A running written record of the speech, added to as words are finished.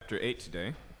chapter 8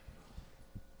 today.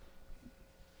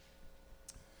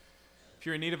 If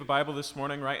you're in need of a Bible this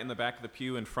morning, right in the back of the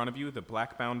pew in front of you, the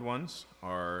black-bound ones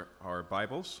are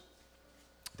Bibles.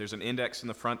 There's an index in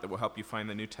the front that will help you find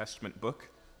the New Testament book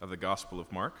of the Gospel of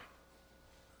Mark.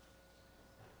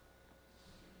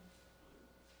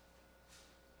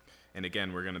 And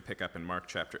again, we're going to pick up in Mark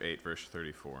chapter 8, verse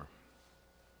 34.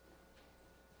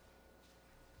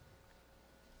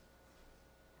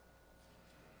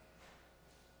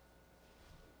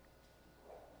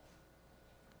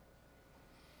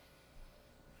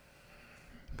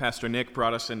 Pastor Nick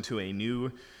brought us into a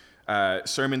new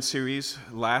sermon series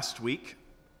last week.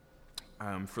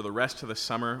 For the rest of the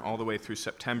summer, all the way through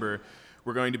September,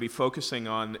 we're going to be focusing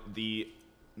on the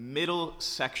middle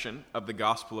section of the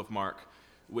Gospel of Mark,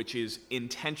 which is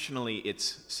intentionally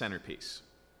its centerpiece.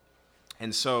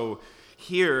 And so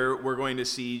here we're going to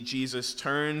see Jesus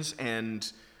turns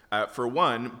and, for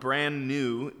one, brand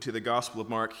new to the Gospel of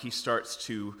Mark, he starts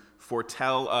to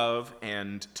foretell of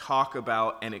and talk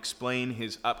about and explain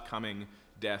his upcoming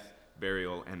death,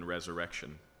 burial, and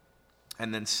resurrection.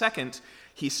 And then second,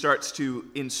 he starts to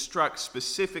instruct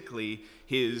specifically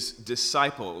his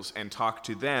disciples and talk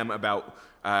to them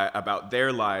about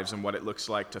their lives and what it looks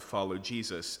like to follow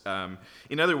Jesus.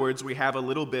 In other words, we have a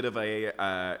little bit of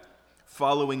a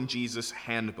following Jesus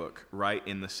handbook right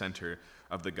in the center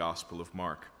of the Gospel of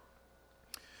Mark.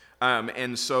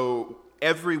 And so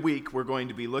every week we're going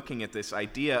to be looking at this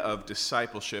idea of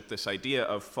discipleship, this idea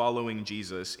of following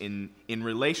Jesus in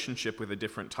relationship with a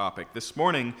different topic. This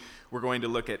morning we're going to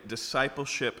look at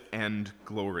discipleship and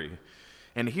glory.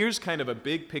 And here's kind of a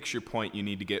big picture point you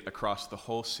need to get across the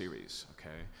whole series,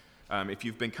 okay? If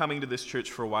you've been coming to this church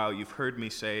for a while, you've heard me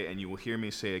say, and you will hear me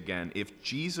say again, if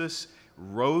Jesus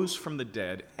rose from the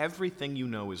dead, everything you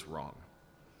know is wrong.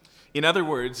 In other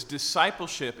words,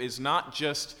 discipleship is not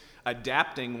just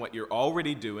adapting what you're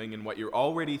already doing and what you're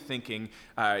already thinking,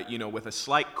 with a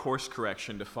slight course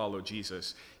correction to follow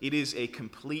Jesus. It is a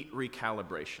complete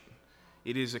recalibration.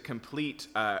 It is a complete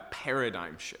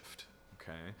paradigm shift,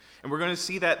 okay? And we're going to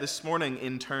see that this morning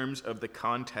in terms of the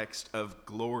context of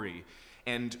glory.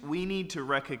 And we need to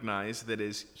recognize that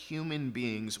as human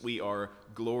beings, we are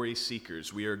glory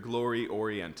seekers. We are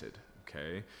glory-oriented,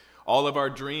 okay? All of our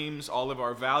dreams, all of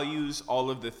our values,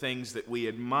 all of the things that we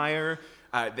admire,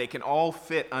 they can all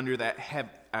fit under that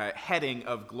heading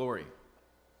of glory.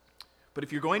 But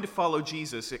if you're going to follow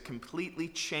Jesus, it completely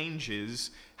changes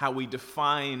how we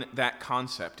define that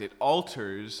concept. It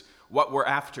alters what we're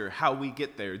after, how we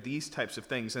get there, these types of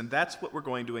things. And that's what we're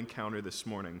going to encounter this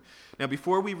morning. Now,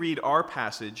 before we read our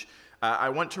passage, I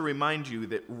want to remind you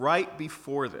that right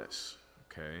before this,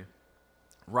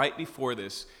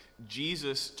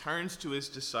 Jesus turns to his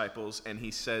disciples and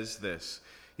he says this.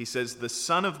 He says, "The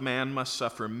Son of Man must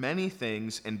suffer many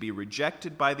things and be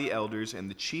rejected by the elders and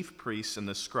the chief priests and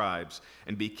the scribes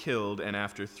and be killed, and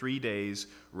after 3 days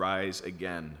rise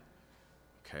again."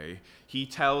 Okay? He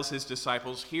tells his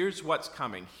disciples, here's what's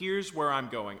coming. Here's where I'm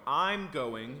going. I'm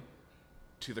going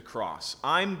to the cross.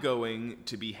 I'm going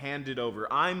to be handed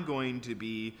over. I'm going to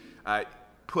be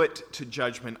put to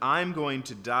judgment. I'm going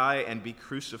to die and be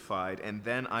crucified, and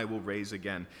then I will rise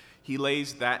again. He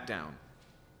lays that down.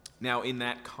 Now, in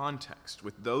that context,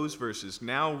 with those verses,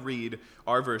 now read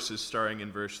our verses starting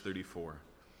in verse 34.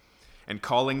 "And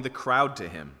calling the crowd to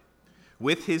him,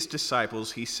 with his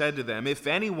disciples, he said to them, 'If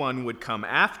anyone would come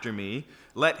after me,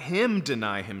 let him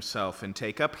deny himself and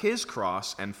take up his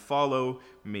cross and follow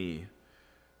me.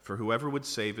 For whoever would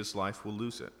save his life will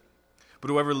lose it. But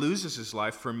whoever loses his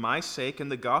life for my sake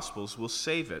and the gospel's will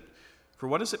save it. For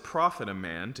what does it profit a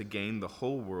man to gain the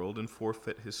whole world and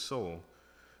forfeit his soul?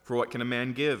 For what can a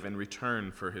man give in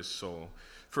return for his soul?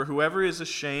 For whoever is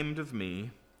ashamed of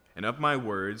me and of my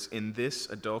words in this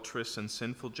adulterous and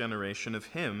sinful generation, of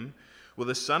him will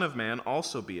the Son of Man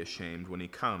also be ashamed when he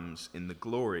comes in the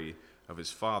glory of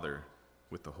his Father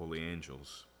with the holy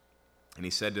angels.' And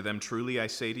he said to them, 'Truly I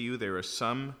say to you, there are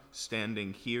some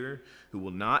standing here who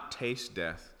will not taste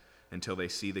death until they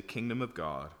see the kingdom of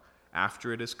God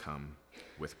after it has come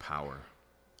with power.'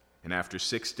 And after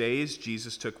 6 days,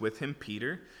 Jesus took with him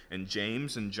Peter and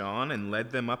James and John and led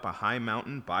them up a high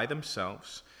mountain by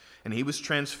themselves. And he was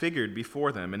transfigured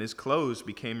before them, and his clothes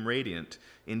became radiant,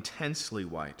 intensely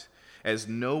white, as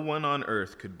no one on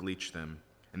earth could bleach them.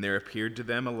 And there appeared to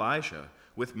them Elijah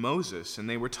with Moses, and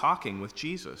they were talking with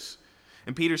Jesus.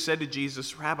 And Peter said to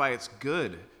Jesus, 'Rabbi, it's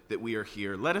good that we are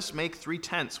here. Let us make 3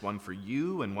 tents, one for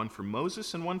you, and one for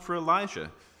Moses, and one for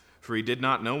Elijah.' For he did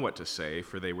not know what to say,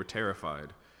 for they were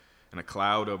terrified. And a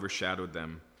cloud overshadowed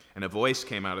them, and a voice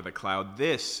came out of the cloud,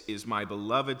 'This is my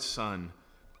beloved Son,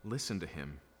 listen to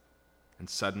him.' And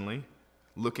suddenly,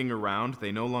 looking around,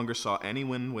 they no longer saw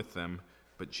anyone with them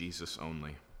but Jesus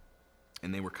only.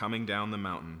 And they were coming down the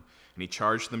mountain, and he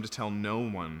charged them to tell no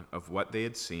one of what they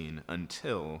had seen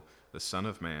until the Son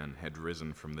of Man had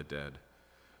risen from the dead.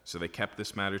 So they kept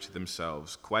this matter to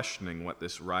themselves, questioning what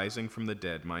this rising from the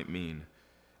dead might mean.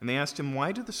 And they asked him,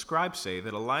 "Why do the scribes say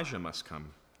that Elijah must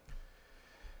come?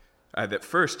 That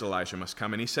first Elijah must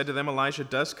come." And he said to them, "Elijah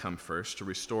does come first to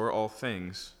restore all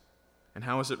things. And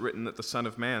how is it written that the Son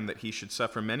of Man, that he should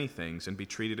suffer many things and be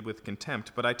treated with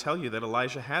contempt? But I tell you that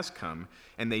Elijah has come,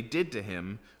 and they did to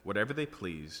him whatever they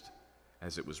pleased,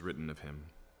 as it was written of him."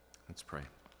 Let's pray.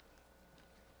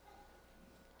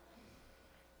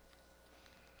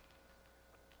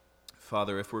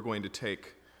 Father, if we're going to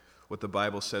take what the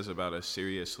Bible says about us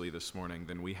seriously this morning,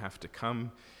 then we have to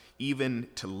come, even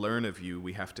to learn of you,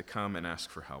 we have to come and ask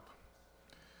for help.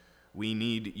 We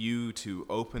need you to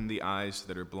open the eyes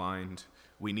that are blind.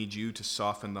 We need you to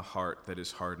soften the heart that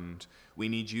is hardened. We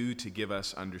need you to give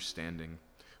us understanding.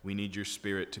 We need your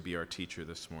Spirit to be our teacher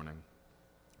this morning.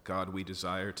 God, we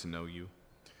desire to know you.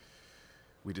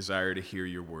 We desire to hear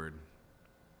your word.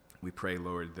 We pray,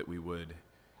 Lord, that we would.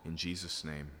 In Jesus'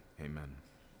 name, amen.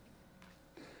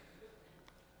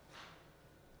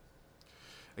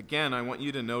 Again, I want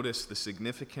you to notice the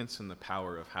significance and the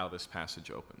power of how this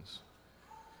passage opens.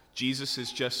 Jesus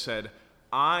has just said,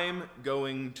 "I'm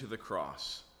going to the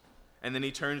cross." And then he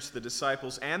turns to the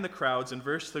disciples and the crowds in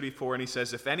verse 34, and he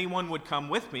says, "If anyone would come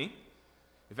with me,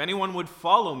 if anyone would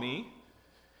follow me."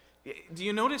 Do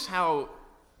you notice how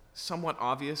somewhat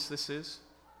obvious this is?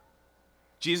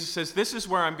 Jesus says, "This is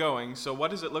where I'm going, so what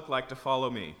does it look like to follow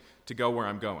me, to go where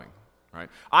I'm going?" Right?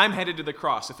 I'm headed to the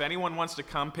cross. If anyone wants to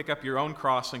come, pick up your own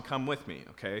cross and come with me,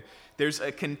 okay? There's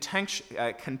a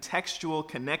contextual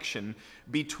connection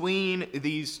between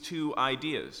these two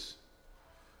ideas.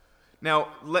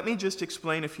 Now, let me just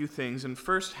explain a few things, and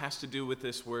first has to do with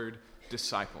this word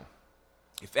disciple.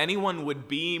 If anyone would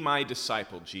be my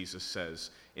disciple, Jesus says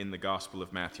in the Gospel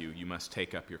of Matthew, you must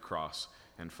take up your cross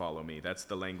and follow me. That's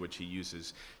the language he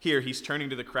uses. Here, he's turning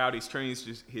to the crowd, he's turning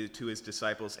to his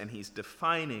disciples, and he's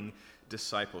defining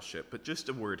discipleship. But just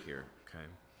a word here, okay?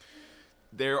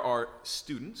 There are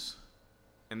students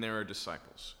and there are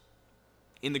disciples.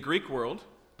 In the Greek world,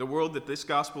 the world that this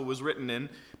gospel was written in,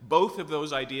 both of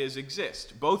those ideas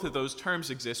exist. Both of those terms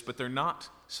exist, but they're not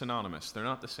synonymous. They're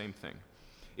not the same thing.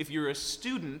 If you're a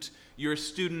student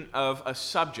of a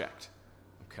subject,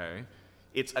 okay?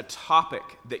 It's a topic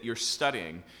that you're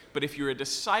studying. But if you're a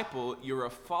disciple, you're a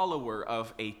follower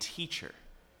of a teacher.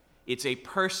 It's a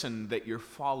person that you're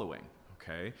following,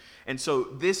 okay? And so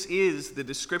this is the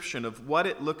description of what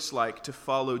it looks like to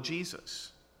follow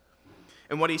Jesus.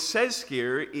 And what he says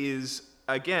here is,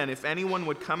 again, if anyone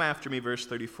would come after me, verse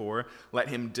 34, let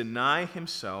him deny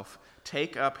himself,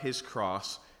 take up his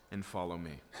cross, and follow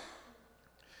me.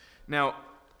 Now,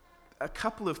 a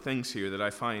couple of things here that I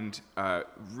find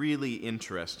really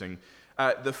interesting.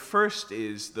 The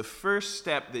first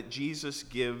step that Jesus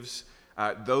gives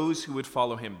those who would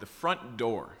follow him, the front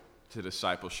door to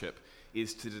discipleship,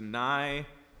 is to deny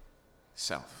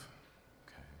self.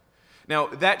 Okay. Now,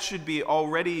 that should be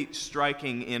already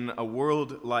striking in a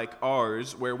world like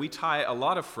ours, where we tie a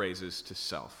lot of phrases to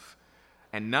self,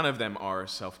 and none of them are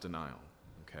self-denial.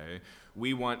 Okay?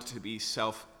 We want to be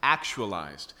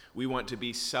self-actualized. We want to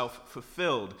be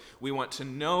self-fulfilled. We want to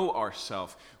know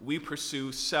ourselves. We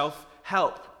pursue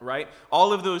self-help, right?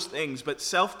 All of those things, but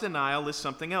self-denial is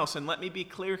something else. And let me be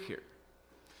clear here.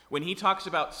 When he talks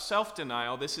about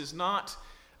self-denial, this is not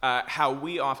how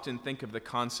we often think of the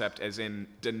concept as in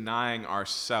denying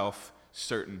ourselves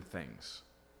certain things.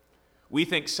 We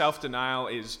think self-denial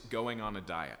is going on a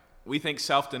diet. We think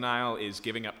self-denial is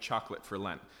giving up chocolate for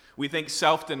Lent. We think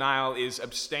self-denial is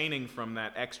abstaining from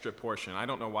that extra portion. I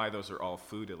don't know why those are all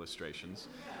food illustrations.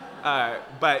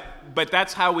 But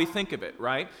that's how we think of it,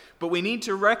 right? But we need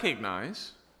to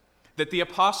recognize that the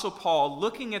Apostle Paul,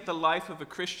 looking at the life of a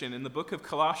Christian in the book of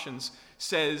Colossians,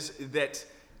 says that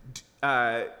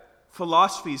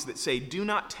philosophies that say do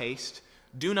not taste,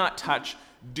 do not touch,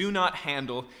 do not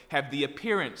handle, have the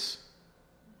appearance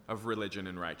of religion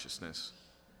and righteousness,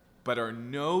 but are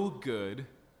no good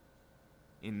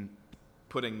in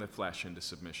putting the flesh into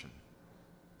submission.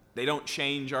 They don't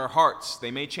change our hearts. They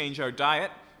may change our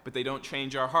diet, but they don't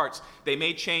change our hearts. They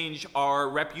may change our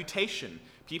reputation.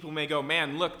 People may go,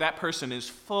 man, look, that person is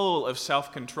full of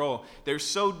self-control. They're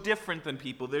so different than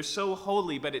people. They're so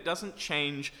holy, but it doesn't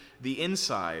change the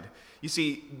inside. You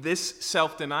see, this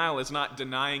self-denial is not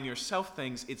denying yourself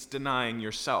things, it's denying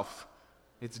yourself.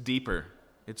 It's deeper.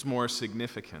 It's more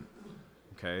significant.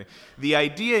 Okay? The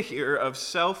idea here of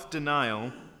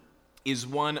self-denial is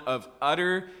one of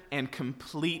utter and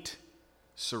complete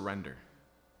surrender.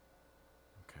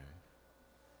 Okay.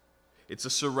 It's a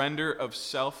surrender of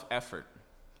self-effort.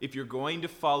 If you're going to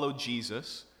follow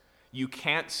Jesus, you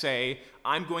can't say,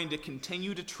 I'm going to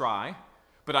continue to try,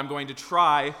 but I'm going to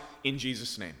try in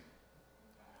Jesus' name.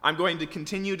 I'm going to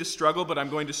continue to struggle, but I'm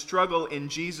going to struggle in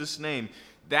Jesus' name.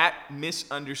 That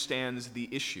misunderstands the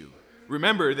issue.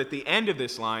 Remember that the end of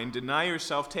this line, deny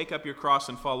yourself, take up your cross,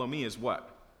 and follow me, is what?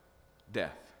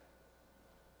 Death.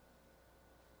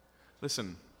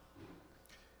 Listen,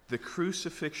 the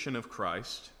crucifixion of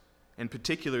Christ, and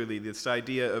particularly this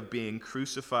idea of being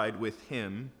crucified with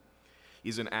him,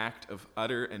 is an act of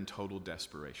utter and total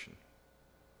desperation.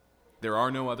 There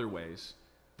are no other ways.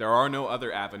 There are no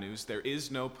other avenues. There is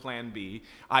no plan B.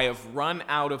 I have run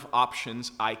out of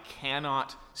options. I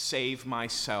cannot save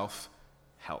myself.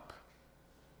 Help.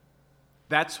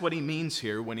 That's what he means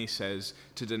here when he says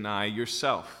to deny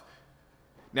yourself.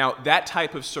 Now, that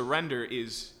type of surrender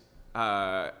is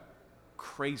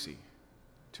crazy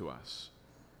to us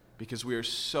because we are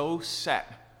so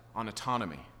set on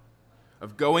autonomy,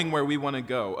 of going where we want to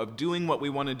go, of doing what we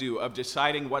want to do, of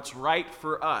deciding what's right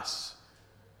for us.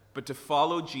 But to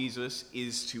follow Jesus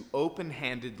is to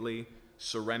open-handedly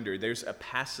surrender. There's a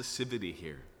passivity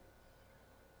here.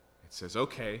 It says,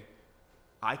 okay,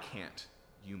 I can't,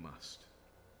 you must.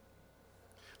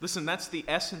 Listen, that's the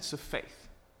essence of faith.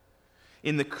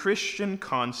 In the Christian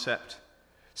concept,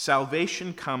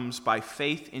 salvation comes by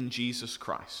faith in Jesus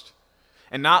Christ.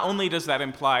 And not only does that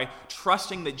imply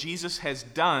trusting that Jesus has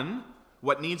done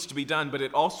what needs to be done, but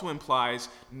it also implies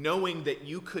knowing that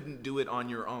you couldn't do it on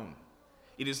your own.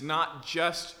 It is not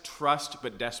just trust,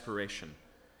 but desperation.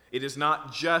 It is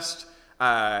not just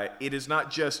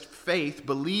faith,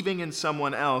 believing in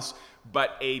someone else,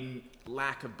 but a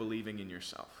lack of believing in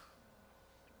yourself.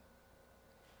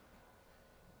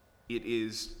 It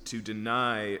is to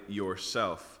deny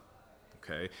yourself.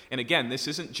 Okay? And again, this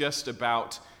isn't just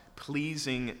about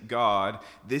pleasing God.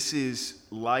 This is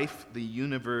life, the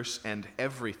universe, and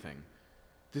everything.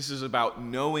 This is about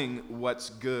knowing what's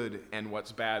good and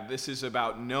what's bad. This is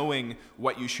about knowing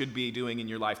what you should be doing in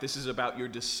your life. This is about your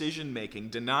decision-making.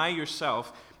 Deny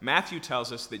yourself. Matthew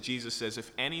tells us that Jesus says,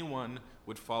 if anyone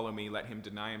would follow me, let him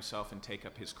deny himself and take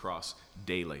up his cross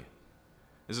daily.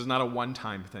 This is not a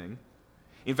one-time thing.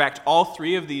 In fact, all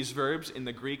three of these verbs in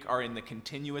the Greek are in the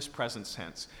continuous present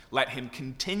tense. Let him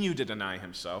continue to deny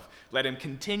himself. Let him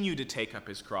continue to take up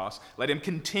his cross. Let him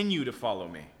continue to follow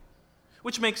me.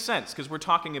 Which makes sense, because we're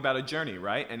talking about a journey,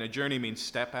 right? And a journey means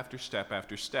step after step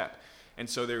after step. And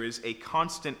so there is a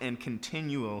constant and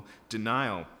continual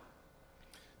denial.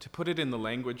 To put it in the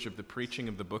language of the preaching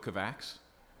of the book of Acts,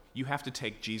 you have to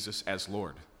take Jesus as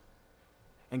Lord.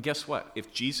 And guess what?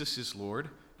 If Jesus is Lord,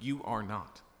 you are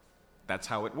not. That's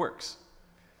how it works.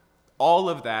 All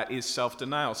of that is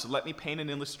self-denial. So let me paint an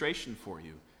illustration for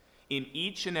you. In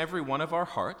each and every one of our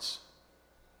hearts,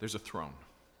 there's a throne.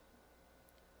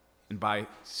 And by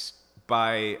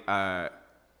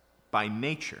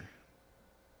nature,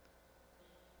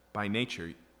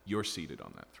 you're seated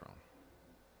on that throne.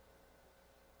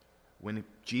 When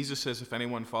Jesus says, if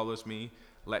anyone follows me,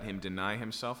 let him deny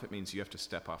himself, it means you have to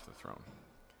step off the throne.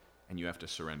 And you have to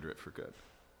surrender it for good.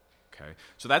 Okay?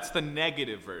 So that's the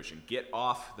negative version. Get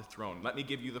off the throne. Let me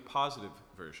give you the positive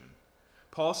version.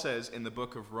 Paul says in the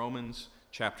book of Romans,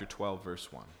 chapter 12,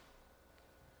 verse 1,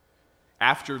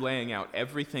 after laying out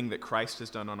everything that Christ has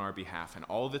done on our behalf and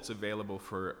all that's available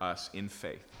for us in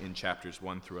faith in chapters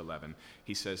 1 through 11,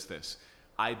 he says this,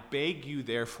 I beg you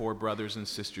therefore, brothers and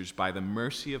sisters, by the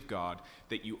mercy of God,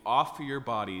 that you offer your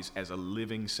bodies as a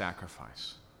living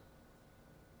sacrifice.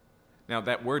 Now,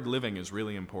 that word living is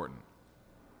really important,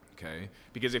 okay?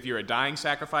 Because if you're a dying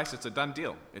sacrifice, it's a done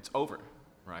deal. It's over,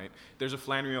 right? There's a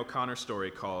Flannery O'Connor story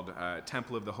called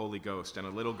Temple of the Holy Ghost, and a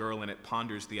little girl in it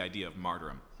ponders the idea of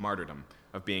martyrdom,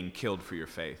 of being killed for your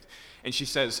faith. And she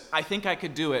says, I think I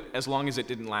could do it as long as it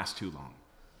didn't last too long,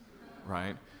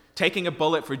 right? Taking a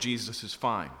bullet for Jesus is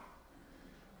fine.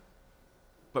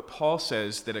 But Paul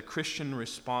says that a Christian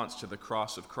response to the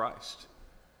cross of Christ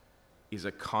is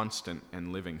a constant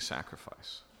and living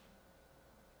sacrifice.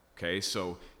 Okay,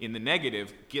 so in the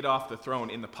negative, get off the throne.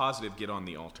 In the positive, get on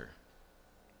the altar.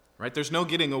 Right? There's no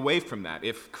getting away from that.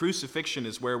 If crucifixion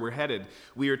is where we're headed,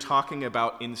 we are talking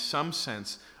about, in some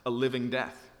sense, a living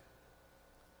death.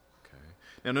 Okay.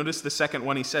 Now notice the second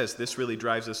one he says. This really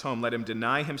drives us home. Let him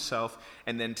deny himself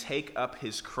and then take up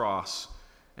his cross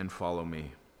and follow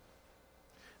me.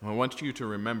 And I want you to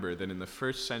remember that in the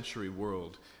first century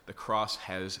world, the cross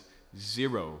has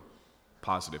zero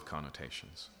positive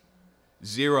connotations,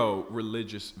 zero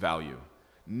religious value,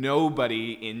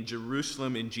 Nobody in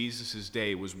Jerusalem in Jesus'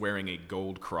 day was wearing a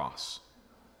gold cross,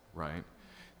 right?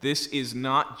 This is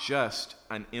not just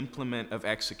an implement of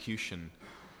execution,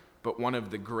 but one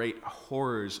of the great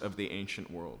horrors of the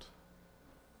ancient world.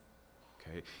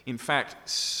 Okay. In fact,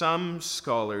 some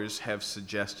scholars have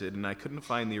suggested, and I couldn't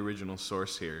find the original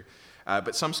source here,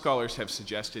 but some scholars have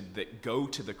suggested that go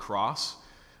to the cross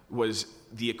was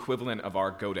the equivalent of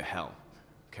our go to hell.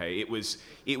 Okay, it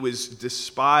was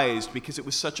despised because it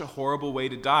was such a horrible way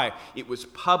to die. It was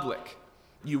public.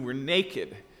 You were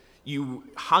naked. You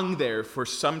hung there for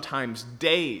sometimes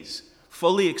days,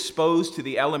 fully exposed to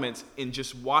the elements and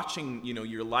just watching,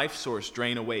 your life source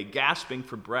drain away, gasping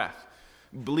for breath,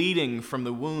 bleeding from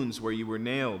the wounds where you were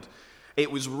nailed.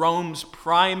 It was Rome's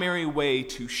primary way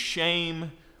to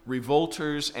shame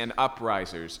revolters and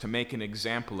uprisers, to make an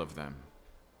example of them.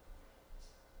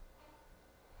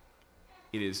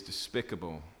 It is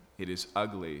despicable. It is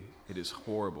ugly. It is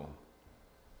horrible.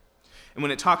 And when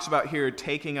it talks about here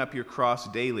taking up your cross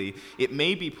daily, it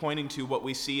may be pointing to what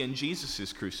we see in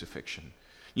Jesus' crucifixion.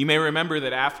 You may remember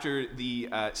that after the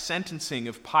sentencing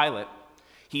of Pilate,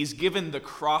 he's given the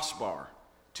crossbar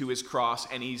to his cross,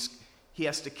 and he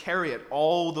has to carry it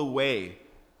all the way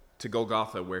to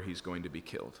Golgotha, where he's going to be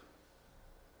killed.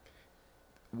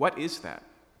 What is that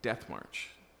death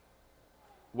march?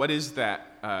 What is that,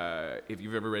 if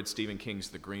you've ever read Stephen King's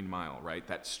The Green Mile, right?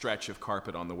 That stretch of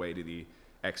carpet on the way to the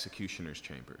executioner's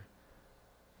chamber.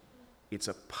 It's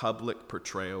a public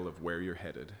portrayal of where you're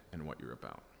headed and what you're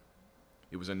about.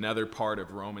 It was another part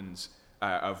of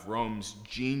Rome's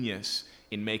genius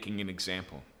in making an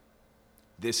example.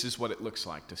 This is what it looks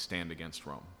like to stand against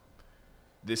Rome.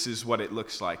 This is what it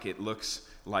looks like. It looks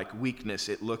like weakness.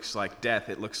 It looks like death.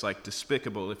 It looks like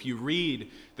despicable. If you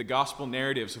read the gospel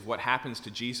narratives of what happens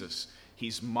to Jesus,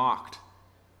 he's mocked,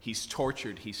 he's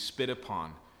tortured, he's spit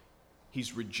upon,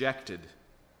 he's rejected.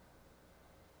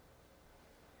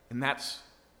 And that's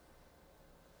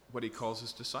what he calls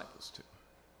his disciples to.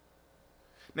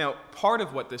 Now, part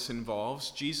of what this involves,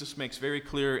 Jesus makes very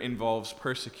clear, involves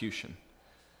persecution.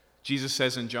 Jesus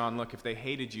says in John, look, if they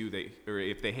hated you,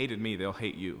 if they hated me, they'll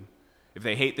hate you. If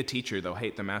they hate the teacher, they'll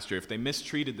hate the master. If they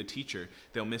mistreated the teacher,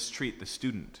 they'll mistreat the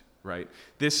student, right?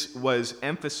 This was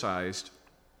emphasized,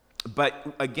 but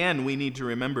again, we need to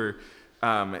remember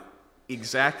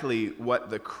exactly what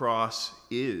the cross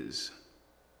is.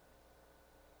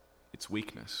 It's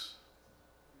weakness.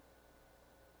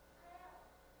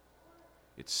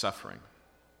 It's suffering.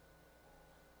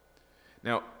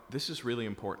 Now, this is really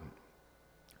important,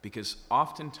 because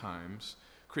oftentimes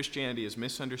Christianity is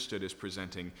misunderstood as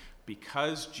presenting,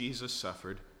 because Jesus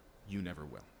suffered, you never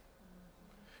will.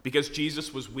 Because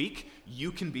Jesus was weak,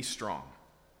 you can be strong.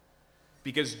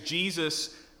 Because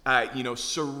Jesus,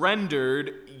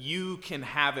 surrendered, you can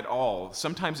have it all.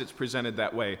 Sometimes it's presented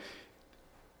that way.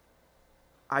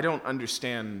 I don't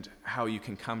understand how you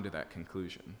can come to that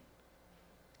conclusion.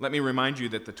 Let me remind you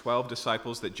that the 12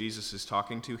 disciples that Jesus is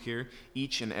talking to here,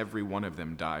 each and every one of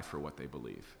them die for what they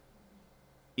believe.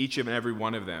 Each and every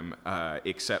one of them,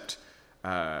 except,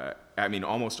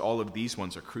 almost all of these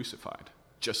ones are crucified,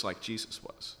 just like Jesus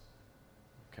was.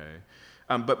 Okay?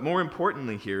 But more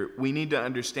importantly here, we need to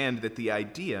understand that the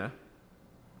idea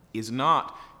is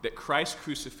not that Christ's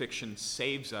crucifixion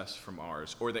saves us from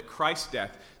ours, or that Christ's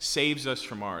death saves us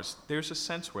from ours. There's a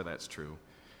sense where that's true.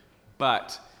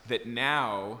 But that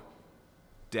now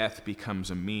death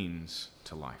becomes a means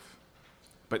to life.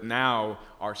 But now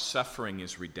our suffering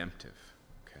is redemptive.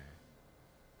 Okay.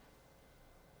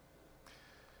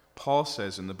 Paul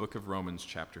says in the book of Romans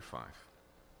chapter 5,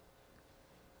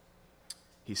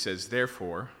 he says,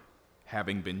 therefore,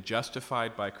 having been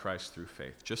justified by Christ through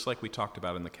faith, just like we talked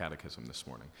about in the catechism this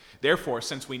morning. Therefore,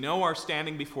 since we know our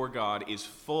standing before God is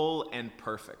full and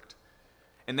perfect,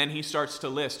 and then he starts to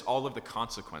list all of the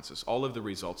consequences, all of the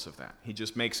results of that. He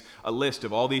just makes a list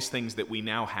of all these things that we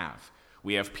now have.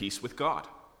 We have peace with God,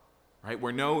 right?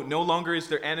 Where no longer is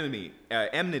there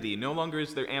enmity, no longer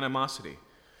is there animosity.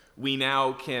 We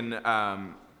now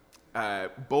can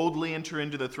boldly enter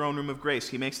into the throne room of grace.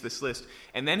 He makes this list.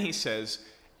 And then he says,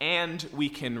 and we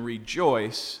can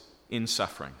rejoice in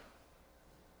suffering.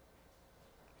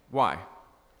 Why?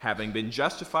 Having been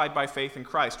justified by faith in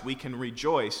Christ, we can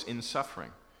rejoice in suffering.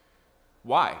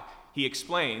 Why? He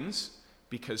explains,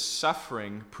 because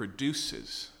suffering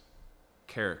produces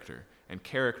character, and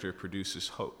character produces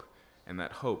hope, and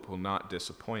that hope will not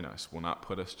disappoint us, will not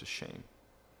put us to shame,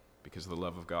 because the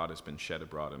love of God has been shed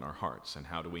abroad in our hearts. And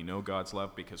how do we know God's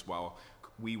love? Because while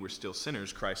we were still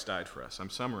sinners, Christ died for us.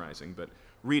 I'm summarizing, but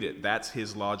read it. That's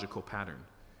his logical pattern.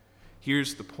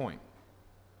 Here's the point.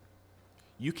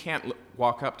 You can't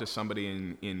walk up to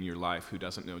somebody in your life who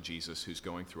doesn't know Jesus, who's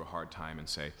going through a hard time, and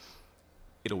say,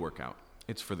 it'll work out.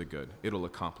 It's for the good. It'll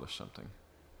accomplish something.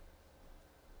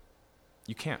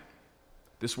 You can't.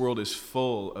 This world is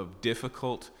full of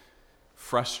difficult,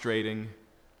 frustrating,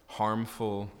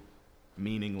 harmful,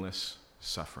 meaningless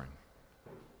suffering.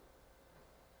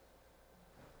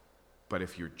 But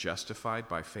if you're justified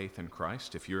by faith in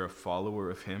Christ, if you're a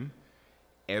follower of Him,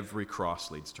 every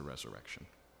cross leads to resurrection.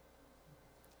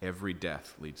 Every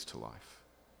death leads to life.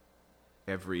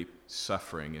 Every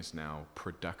suffering is now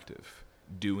productive,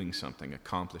 doing something,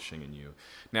 accomplishing in you.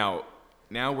 Now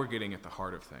we're getting at the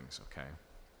heart of things, okay?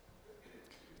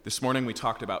 This morning we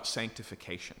talked about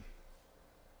sanctification,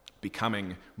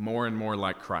 becoming more and more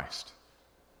like Christ.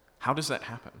 How does that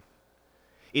happen?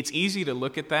 It's easy to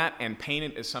look at that and paint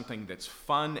it as something that's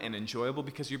fun and enjoyable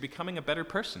because you're becoming a better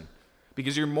person,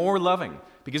 because you're more loving,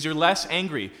 because you're less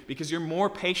angry, because you're more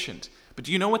patient. But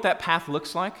do you know what that path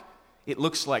looks like? It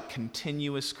looks like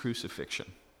continuous crucifixion.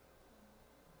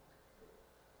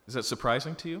 Is that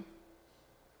surprising to you?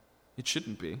 It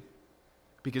shouldn't be,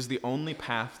 because the only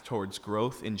path towards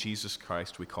growth in Jesus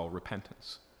Christ we call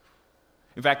repentance.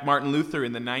 In fact, Martin Luther,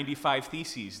 in the 95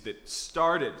 Theses that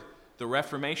started the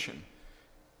Reformation,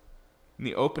 in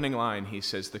the opening line, he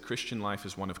says, the Christian life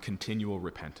is one of continual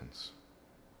repentance.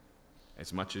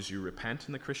 As much as you repent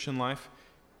in the Christian life,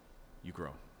 you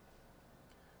grow.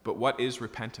 But what is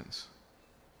repentance?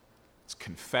 It's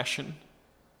confession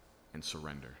and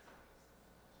surrender.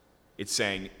 It's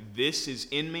saying, this is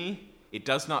in me, it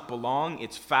does not belong,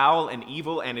 it's foul and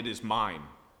evil, and it is mine.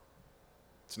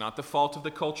 It's not the fault of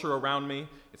the culture around me.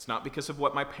 It's not because of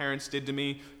what my parents did to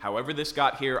me. However this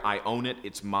got here, I own it,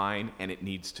 it's mine, and it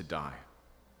needs to die.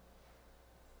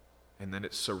 And then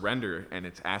it's surrender, and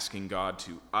it's asking God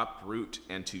to uproot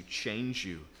and to change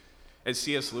you. As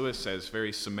C.S. Lewis says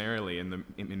very summarily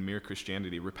in Mere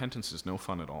Christianity, repentance is no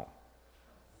fun at all.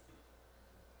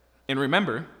 And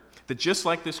remember that just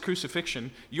like this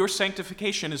crucifixion, your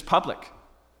sanctification is public.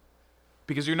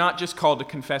 Because you're not just called to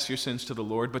confess your sins to the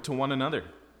Lord, but to one another.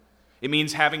 It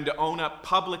means having to own up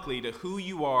publicly to who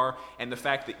you are and the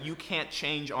fact that you can't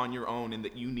change on your own and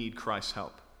that you need Christ's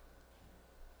help.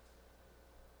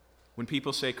 When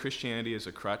people say Christianity is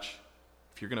a crutch,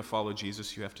 if you're going to follow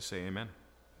Jesus, you have to say amen.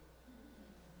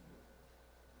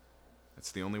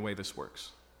 That's the only way this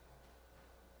works.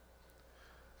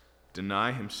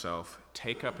 Deny himself,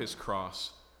 take up his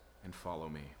cross, and follow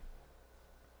me.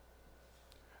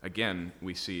 Again,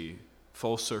 we see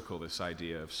full circle this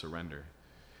idea of surrender.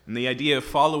 And the idea of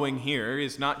following here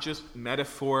is not just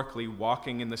metaphorically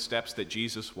walking in the steps that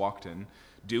Jesus walked in,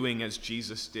 doing as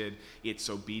Jesus did, it's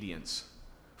obedience.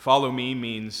 Follow me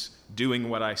means doing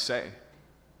what I say.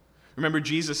 Remember,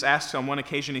 Jesus asked on one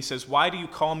occasion, he says, why do you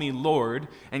call me Lord,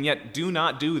 and yet do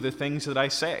not do the things that I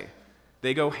say?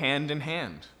 They go hand in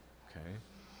hand. Okay?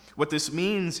 What this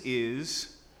means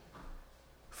is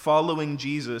following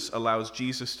Jesus allows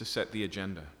Jesus to set the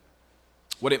agenda.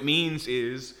 What it means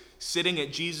is sitting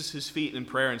at Jesus' feet in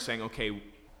prayer and saying, okay,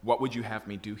 what would you have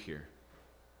me do here?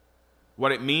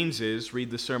 What it means is, read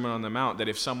the Sermon on the Mount, that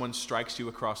if someone strikes you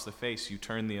across the face, you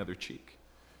turn the other cheek.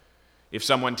 If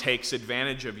someone takes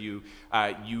advantage of you,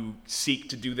 you seek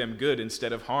to do them good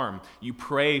instead of harm. You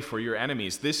pray for your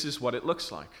enemies. This is what it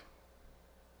looks like.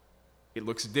 It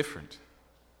looks different.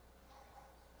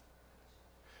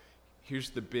 Here's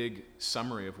the big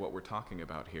summary of what we're talking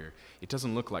about here. It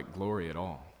doesn't look like glory at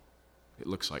all. It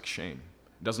looks like shame.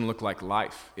 It doesn't look like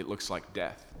life. It looks like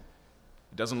death.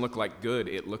 It doesn't look like good.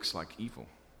 It looks like evil.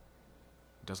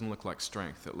 It doesn't look like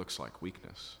strength. It looks like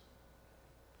weakness.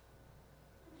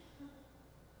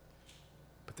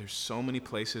 But there's so many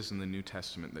places in the New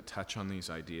Testament that touch on these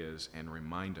ideas and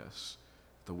remind us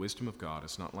the wisdom of God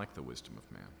is not like the wisdom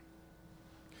of man.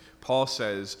 Paul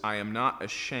says, I am not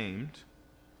ashamed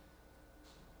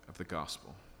of the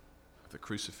gospel, of the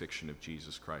crucifixion of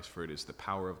Jesus Christ, for it is the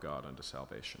power of God unto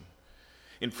salvation.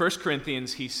 In 1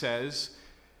 Corinthians, he says,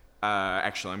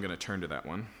 actually, I'm going to turn to that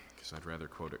one, because I'd rather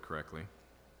quote it correctly.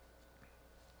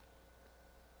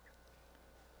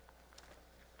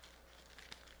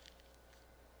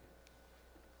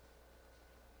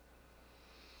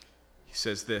 He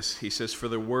says this, he says, for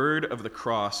the word of the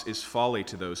cross is folly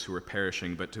to those who are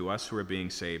perishing, but to us who are being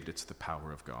saved, it's the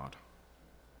power of God.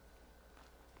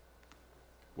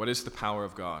 What is the power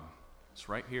of God? It's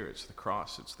right here. It's the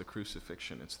cross. It's the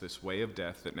crucifixion. It's this way of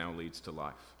death that now leads to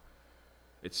life.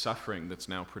 It's suffering that's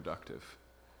now productive.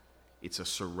 It's a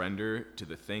surrender to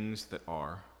the things that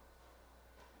are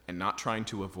and not trying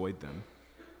to avoid them,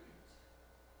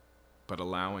 but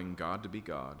allowing God to be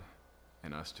God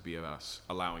and us to be us.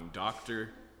 Allowing doctor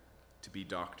to be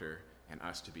doctor and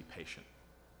us to be patient,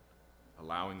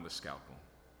 allowing the scalpel,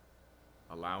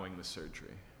 allowing the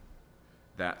surgery.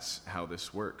 That's how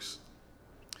this works.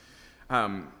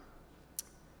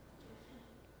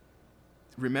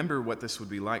 Remember what this would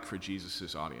be like for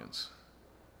Jesus' audience.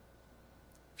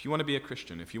 If you want to be a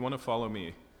Christian, if you want to follow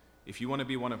me, if you want to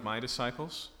be one of my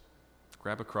disciples,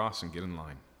 grab a cross and get in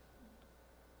line.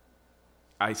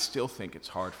 I still think it's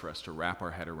hard for us to wrap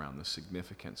our head around the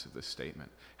significance of this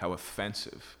statement, how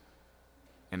offensive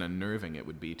and unnerving it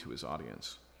would be to his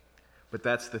audience. But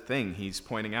that's the thing he's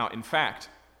pointing out. In fact,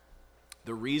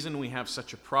 the reason we have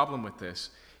such a problem with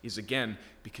this is, again,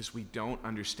 because we don't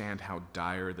understand how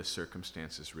dire the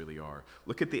circumstances really are.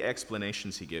 Look at the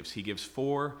explanations he gives. He gives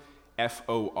 4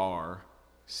 F-O-R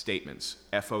statements.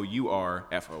 F-O-U-R,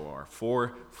 F-O-R.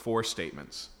 4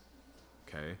 statements.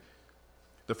 Okay?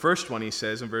 The first one, he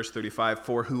says in verse 35,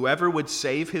 "For whoever would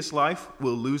save his life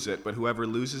will lose it, but whoever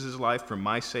loses his life for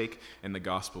my sake and the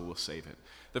gospel will save it."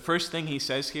 The first thing he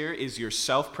says here is your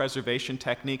self-preservation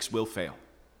techniques will fail.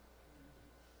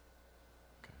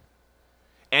 Okay.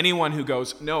 Anyone who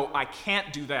goes, "No, I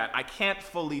can't do that. I can't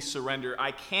fully surrender.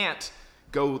 I can't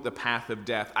go the path of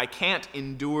death. I can't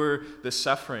endure the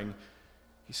suffering."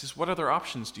 He says, what other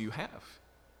options do you have?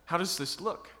 How does this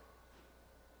look?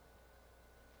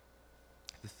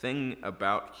 The thing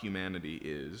about humanity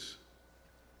is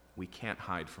we can't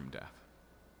hide from death.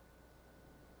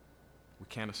 We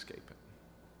can't escape it.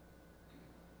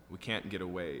 We can't get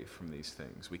away from these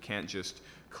things. We can't just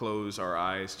close our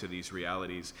eyes to these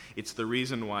realities. It's the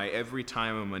reason why every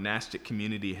time a monastic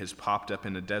community has popped up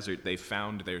in a desert, they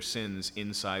found their sins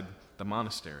inside the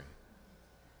monastery.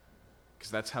 Because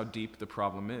that's how deep the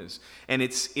problem is. And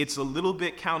it's a little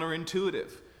bit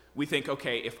counterintuitive. We think,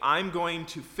 okay, if I'm going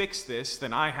to fix this,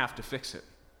 then I have to fix it.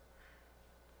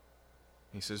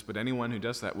 He says, but anyone who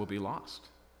does that will be lost.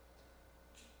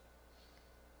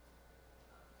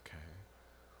 Okay.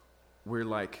 We're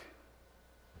like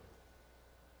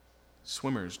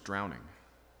swimmers drowning.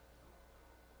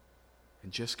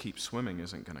 And just keep swimming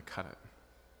isn't going to cut it.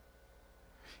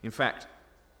 In fact,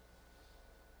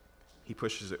 he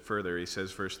pushes it further. He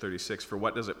says, verse 36, "For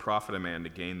what does it profit a man to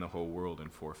gain the whole world and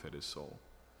forfeit his soul?"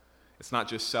 It's not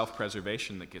just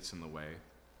self-preservation that gets in the way.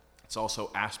 It's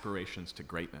also aspirations to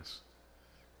greatness.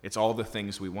 It's all the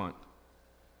things we want.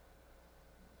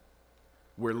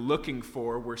 We're looking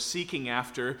for, we're seeking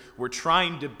after, we're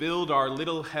trying to build our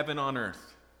little heaven on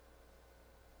earth.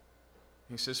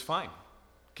 He says, fine,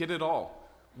 get it all.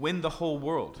 Win the whole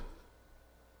world.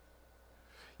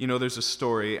 You know, there's a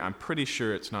story, I'm pretty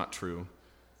sure it's not true,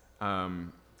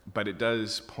 but it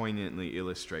does poignantly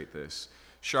illustrate this.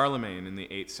 Charlemagne in the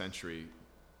 8th century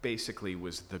basically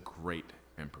was the great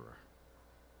emperor.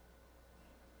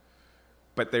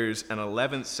 But there's an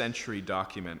 11th century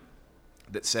document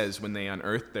that says when they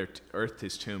unearthed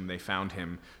his tomb, they found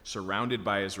him surrounded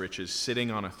by his riches, sitting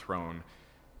on a throne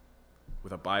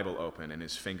with a Bible open and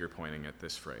his finger pointing at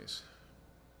this phrase.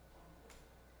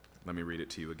 Let me read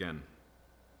it to you again.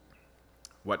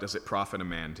 "What does it profit a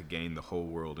man to gain the whole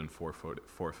world and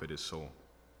forfeit his soul?"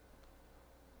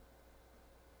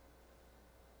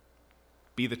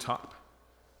 Be the top,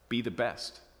 be the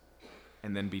best,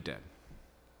 and then be dead.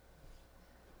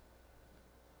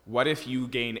 What if you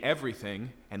gain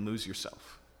everything and lose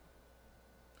yourself?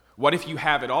 What if you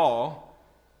have it all,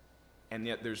 and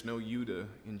yet there's no you to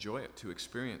enjoy it, to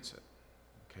experience it?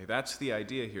 Okay, that's the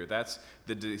idea here. That's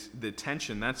the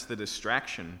tension, that's the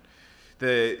distraction.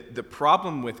 The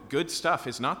problem with good stuff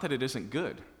is not that it isn't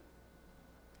good.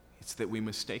 It's that we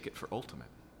mistake it for ultimate.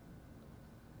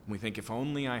 We think, if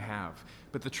only I have.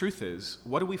 But the truth is,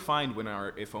 what do we find when our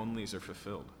if-onlys are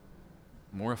fulfilled?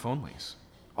 More if-onlys.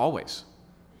 Always.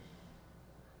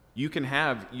 You can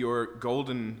have your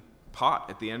golden pot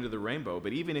at the end of the rainbow,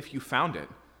 but even if you found it,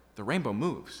 the rainbow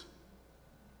moves.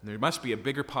 There must be a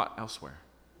bigger pot elsewhere.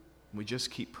 We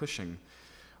just keep pushing.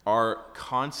 Our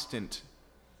constant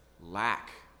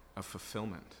lack of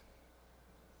fulfillment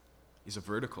is a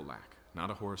vertical lack,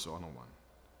 not a horizontal one.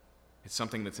 It's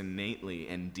something that's innately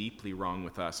and deeply wrong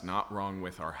with us, not wrong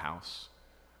with our house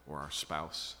or our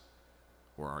spouse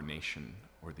or our nation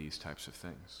or these types of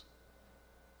things.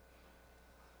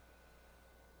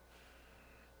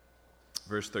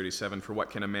 Verse 37, "For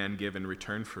what can a man give in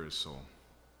return for his soul?"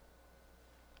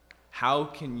 How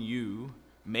can you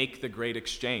make the great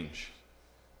exchange?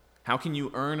 How can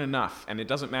you earn enough? And it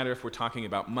doesn't matter if we're talking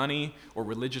about money or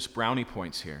religious brownie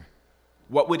points here.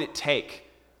 What would it take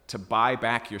to buy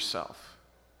back yourself?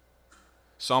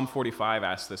 Psalm 45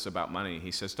 asks this about money.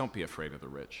 He says, don't be afraid of the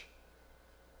rich.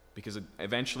 Because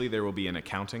eventually there will be an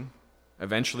accounting.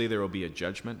 Eventually there will be a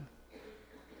judgment.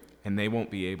 and they won't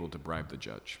be able to bribe the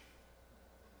judge.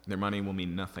 Their money will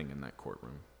mean nothing in that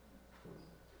courtroom.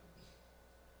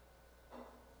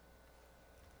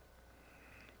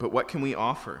 But what can we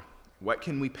offer? What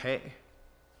can we pay?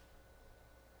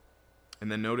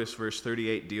 And then notice verse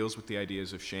 38 deals with the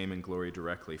ideas of shame and glory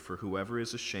directly. For whoever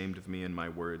is ashamed of me and my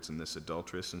words in this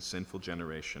adulterous and sinful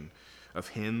generation, of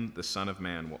him the Son of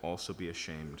Man will also be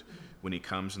ashamed when he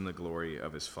comes in the glory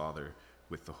of his Father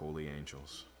with the holy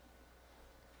angels.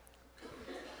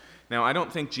 Now, I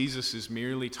don't think Jesus is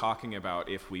merely talking about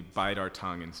if we bite our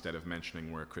tongue instead of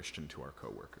mentioning we're a Christian to our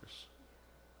coworkers.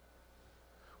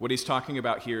 What he's talking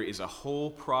about here is a whole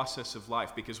process of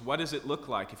life, because what does it look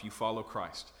like if you follow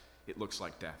Christ? It looks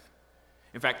like death.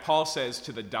 In fact, Paul says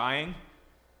to the dying,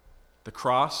 the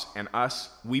cross, and us,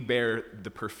 we bear the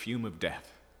perfume of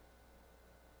death.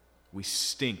 We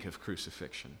stink of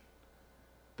crucifixion.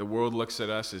 The world looks at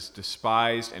us as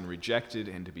despised and rejected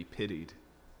and to be pitied,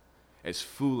 as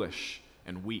foolish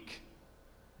and weak.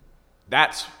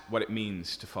 That's what it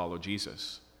means to follow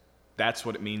Jesus. That's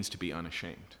what it means to be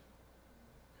unashamed.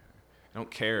 I don't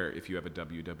care if you have a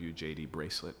WWJD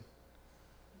bracelet.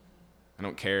 I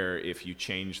don't care if you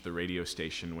change the radio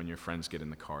station when your friends get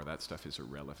in the car. That stuff is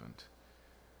irrelevant.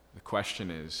 The question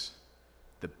is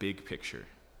the big picture.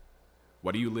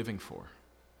 What are you living for?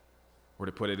 Or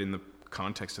to put it in the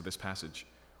context of this passage,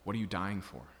 what are you dying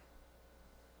for?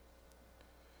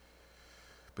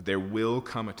 But there will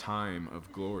come a time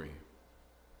of glory.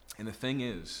 And the thing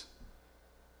is,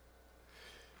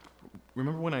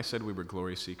 remember when I said we were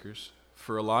glory seekers?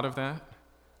 For a lot of that,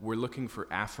 we're looking for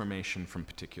affirmation from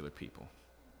particular people.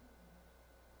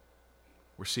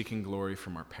 We're seeking glory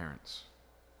from our parents.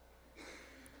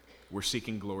 We're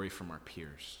seeking glory from our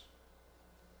peers.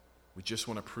 We just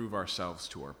want to prove ourselves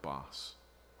to our boss.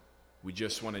 We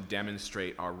just want to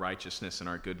demonstrate our righteousness and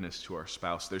our goodness to our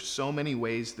spouse. There's so many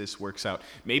ways this works out.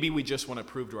 Maybe we just want to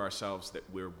prove to ourselves that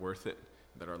we're worth it,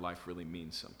 that our life really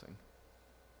means something.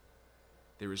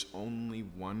 There is only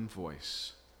one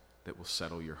voice that will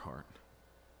settle your heart,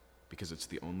 because it's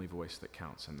the only voice that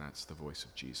counts, and that's the voice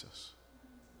of Jesus.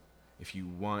 If you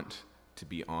want to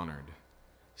be honored,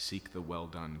 seek the well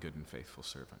done, good and faithful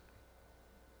servant.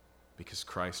 Because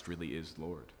Christ really is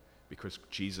Lord. Because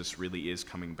Jesus really is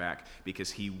coming back.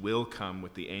 Because he will come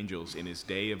with the angels in his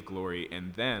day of glory,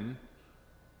 and then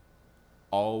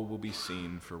all will be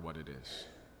seen for what it is.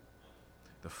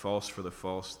 The false for the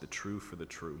false, the true for the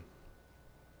true.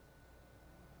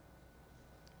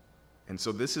 And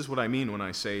so this is what I mean when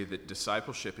I say that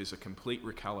discipleship is a complete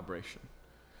recalibration.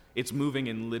 It's moving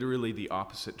in literally the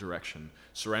opposite direction,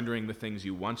 surrendering the things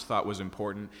you once thought was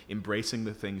important, embracing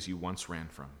the things you once ran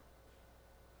from.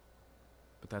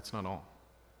 But that's not all.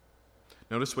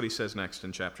 Notice what he says next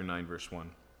in chapter 9, verse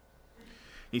 1.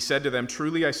 He said to them,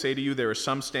 "Truly I say to you, there are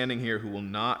some standing here who will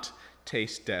not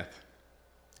taste death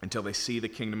until they see the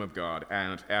kingdom of God,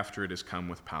 and after it has come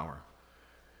with power."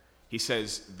 He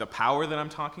says, the power that I'm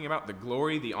talking about, the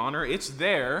glory, the honor, it's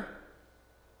there,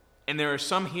 and there are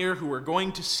some here who are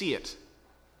going to see it.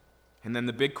 And then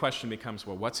the big question becomes,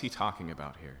 well, what's he talking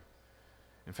about here?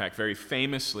 In fact, very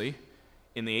famously,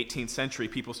 in the 18th century,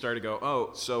 people started to go,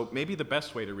 oh, so maybe the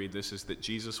best way to read this is that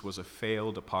Jesus was a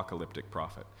failed apocalyptic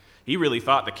prophet. He really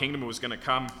thought the kingdom was going to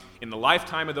come in the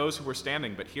lifetime of those who were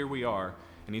standing, but here we are,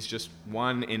 and he's just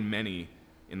one in many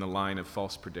in the line of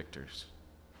false predictors.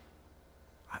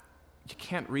 You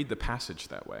can't read the passage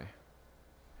that way.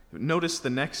 Notice the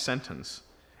next sentence.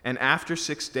 And after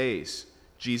 6 days,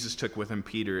 Jesus took with him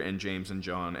Peter and James and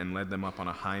John and led them up on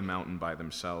a high mountain by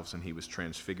themselves, and he was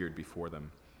transfigured before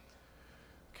them.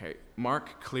 Okay,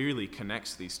 Mark clearly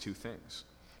connects these two things.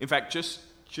 In fact, just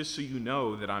so you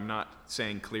know that I'm not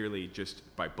saying clearly just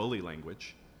by bully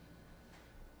language,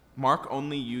 Mark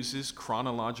only uses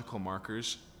chronological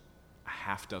markers a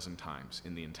half dozen times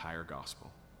in the entire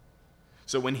gospel.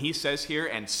 So when he says here,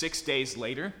 and 6 days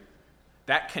later,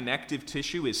 that connective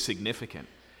tissue is significant.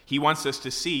 He wants us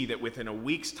to see that within a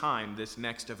week's time, this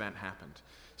next event happened.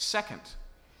 Second,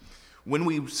 when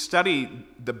we study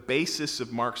the basis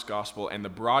of Mark's gospel and the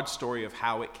broad story of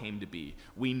how it came to be,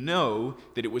 we know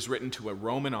that it was written to a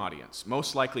Roman audience,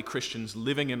 most likely Christians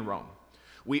living in Rome.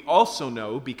 We also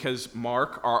know, because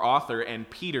Mark, our author, and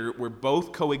Peter were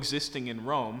both coexisting in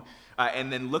Rome,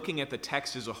 and then looking at the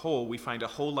text as a whole, we find a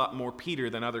whole lot more Peter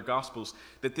than other Gospels,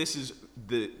 that this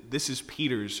is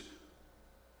Peter's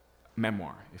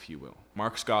memoir, if you will.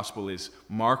 Mark's Gospel is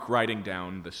Mark writing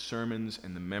down the sermons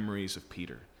and the memories of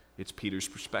Peter. It's Peter's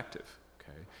perspective.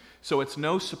 Okay? So it's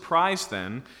no surprise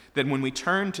then that when we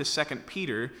turn to 2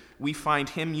 Peter, we find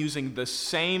him using the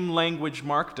same language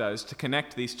Mark does to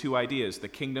connect these two ideas, the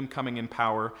kingdom coming in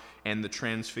power and the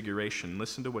transfiguration.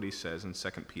 Listen to what he says in 2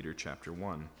 Peter chapter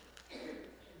 1.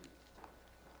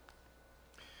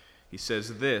 He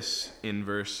says this in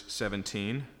verse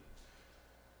 17.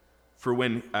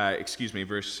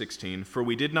 Verse 16. For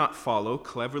we did not follow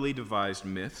cleverly devised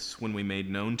myths when we made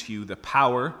known to you the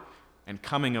power and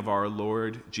coming of our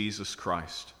Lord Jesus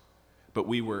Christ, but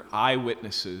we were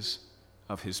eyewitnesses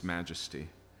of his majesty.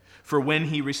 For when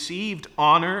he received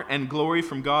honor and glory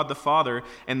from God the Father,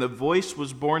 and the voice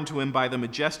was borne to him by the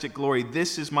majestic glory,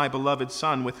 "This is my beloved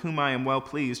Son, with whom I am well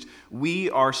pleased," we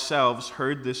ourselves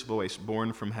heard this voice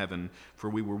borne from heaven, for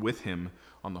we were with him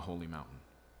on the holy mountain.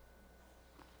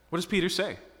 What does Peter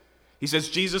say? He says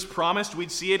Jesus promised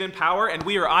we'd see it in power, and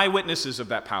we are eyewitnesses of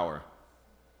that power.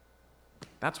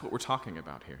 That's what we're talking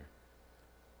about here.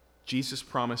 Jesus'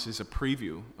 promise is a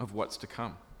preview of what's to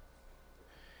come.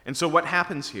 And so what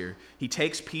happens here? He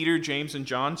takes Peter, James, and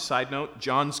John. Side note,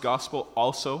 John's gospel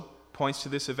also points to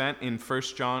this event in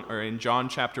John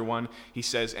chapter 1. He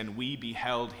says, "And we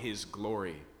beheld his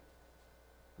glory,"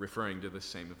 referring to the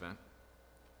same event.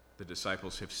 The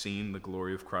disciples have seen the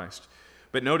glory of Christ.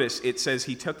 But notice, it says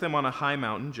he took them on a high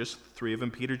mountain, just three of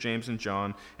them, Peter, James, and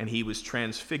John, and he was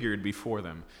transfigured before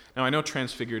them. Now, I know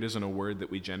transfigured isn't a word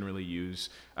that we generally use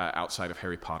outside of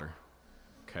Harry Potter,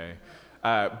 okay?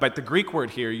 But the Greek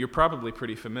word here, you're probably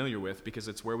pretty familiar with because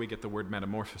it's where we get the word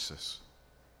metamorphosis,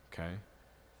 okay?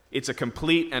 It's a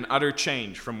complete and utter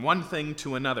change from one thing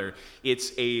to another.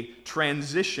 It's a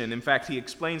transition. In fact, he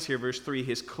explains here, verse 3,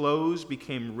 his clothes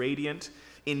became radiant,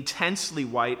 intensely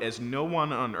white, as no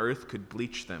one on earth could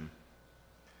bleach them.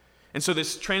 And so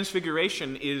this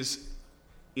transfiguration is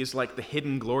like the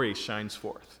hidden glory shines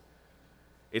forth.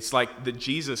 It's like the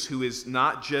Jesus who is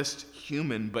not just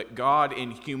human, but God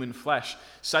in human flesh.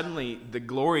 Suddenly, the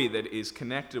glory that is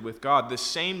connected with God, the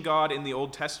same God in the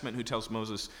Old Testament who tells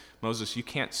Moses, you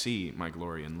can't see my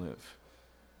glory and live.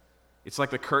 It's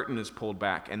like the curtain is pulled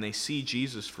back, and they see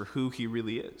Jesus for who he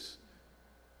really is.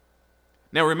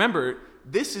 Now remember,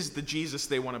 this is the Jesus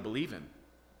they want to believe in.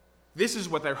 This is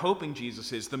what they're hoping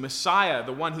Jesus is, the Messiah,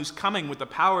 the one who's coming with the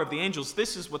power of the angels.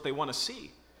 This is what they want to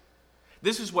see.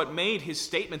 This is what made his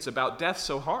statements about death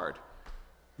so hard.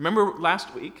 Remember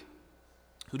last week?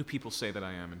 Who do people say that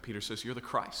I am? And Peter says, you're the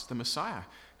Christ, the Messiah.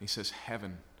 And he says,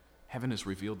 heaven has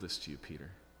revealed this to you,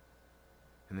 Peter.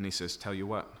 And then he says, tell you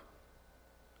what,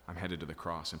 I'm headed to the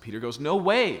cross. And Peter goes, no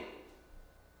way. And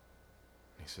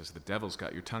he says, the devil's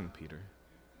got your tongue, Peter.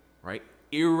 Right?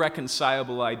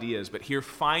 Irreconcilable ideas. But here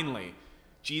finally,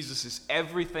 Jesus is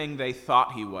everything they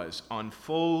thought he was, on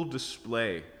full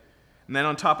display. And then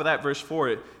on top of that, verse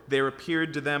 4, there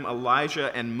appeared to them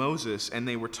Elijah and Moses, and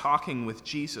they were talking with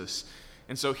Jesus.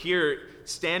 And so here,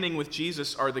 standing with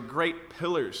Jesus are the great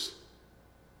pillars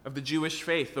of the Jewish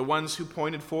faith, the ones who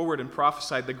pointed forward and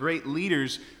prophesied, the great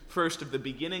leaders, first of the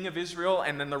beginning of Israel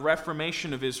and then the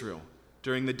reformation of Israel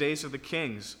during the days of the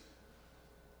kings.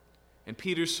 And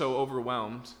Peter's so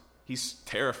overwhelmed, he's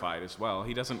terrified as well.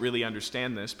 He doesn't really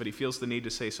understand this, but he feels the need to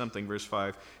say something. Verse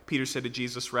 5, Peter said to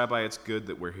Jesus, Rabbi, it's good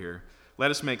that we're here. Let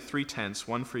us make 3 tents,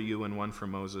 one for you and one for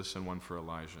Moses and one for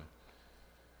Elijah.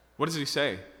 What does he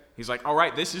say? He's like, all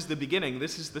right, this is the beginning.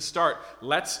 This is the start.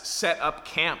 Let's set up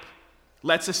camp.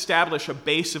 Let's establish a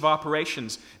base of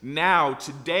operations. Now,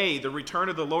 today, the return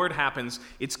of the Lord happens.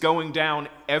 It's going down.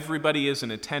 Everybody is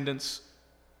in attendance.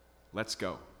 Let's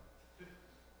go.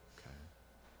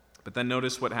 But then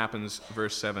notice what happens,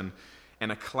 verse 7.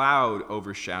 And a cloud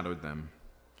overshadowed them,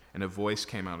 and a voice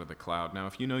came out of the cloud. Now,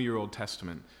 if you know your Old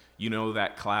Testament, you know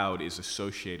that cloud is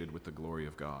associated with the glory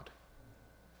of God.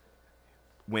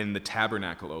 When the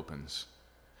tabernacle opens,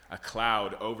 a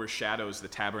cloud overshadows the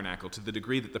tabernacle to the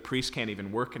degree that the priests can't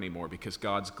even work anymore because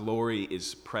God's glory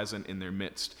is present in their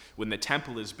midst. When the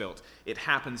temple is built, it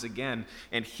happens again.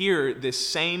 And here, this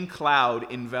same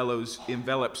cloud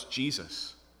envelops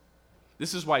Jesus.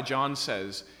 This is why John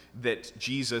says that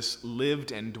Jesus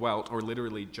lived and dwelt, or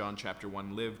literally John chapter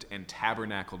 1, lived and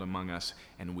tabernacled among us,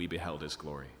 and we beheld his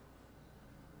glory.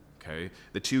 Okay?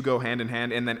 The two go hand in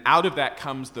hand, and then out of that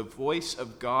comes the voice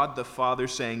of God the Father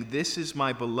saying, this is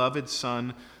my beloved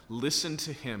Son, listen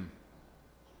to him.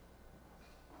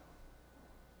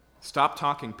 Stop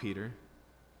talking, Peter.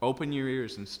 Open your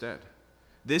ears instead.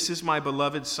 This is my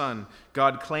beloved Son.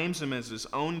 God claims him as his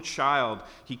own child.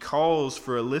 He calls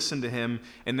for a listen to him,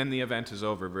 and then the event is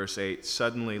over. Verse 8,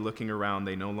 suddenly looking around,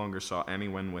 they no longer saw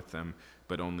anyone with them,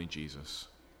 but only Jesus.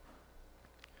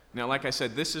 Now, like I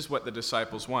said, this is what the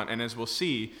disciples want. And as we'll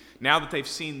see, now that they've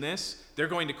seen this, they're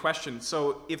going to question,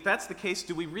 so if that's the case,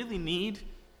 do we really need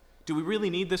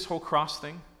this whole cross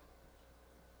thing?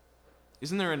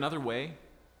 Isn't there another way,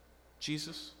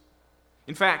 Jesus?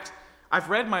 In fact, I've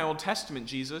read my Old Testament,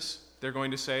 Jesus, they're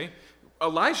going to say.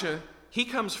 Elijah, he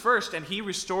comes first and he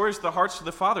restores the hearts of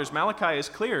the fathers. Malachi is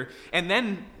clear. And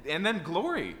then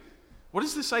glory. What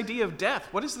is this idea of death?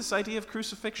 What is this idea of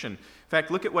crucifixion? In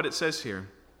fact, look at what it says here.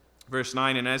 Verse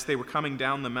 9, and as they were coming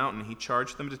down the mountain, he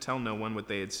charged them to tell no one what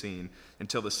they had seen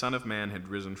until the Son of Man had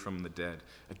risen from the dead.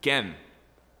 Again,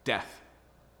 death.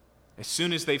 As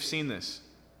soon as they've seen this,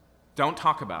 don't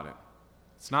talk about it.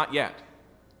 It's not yet.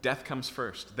 Death comes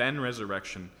first, then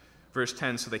resurrection. Verse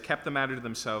 10, so they kept the matter to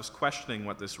themselves, questioning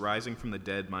what this rising from the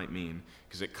dead might mean,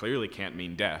 because it clearly can't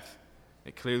mean death.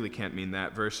 It clearly can't mean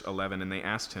that. Verse 11, and they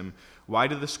asked him, why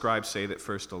do the scribes say that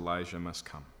first Elijah must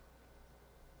come?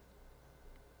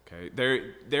 Okay,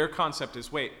 their concept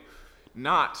is, wait,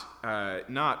 not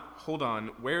hold on,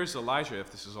 where's Elijah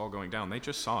if this is all going down? They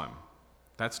just saw him.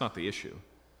 That's not the issue.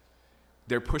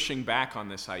 They're pushing back on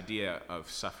this idea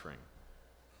of suffering.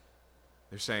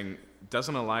 They're saying,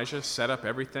 doesn't Elijah set up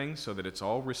everything so that it's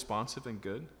all responsive and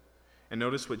good? And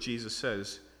notice what Jesus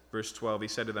says, verse 12, he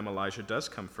said to them, Elijah does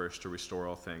come first to restore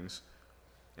all things.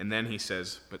 And then he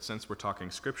says, but since we're talking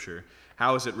Scripture,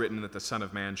 how is it written that the Son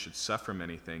of Man should suffer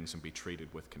many things and be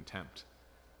treated with contempt?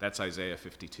 That's Isaiah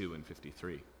 52 and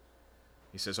 53.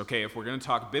 He says, okay, if we're going to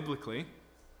talk biblically,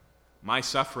 my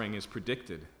suffering is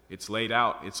predicted. It's laid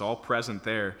out. It's all present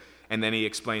there. And then he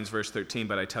explains verse 13,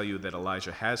 but I tell you that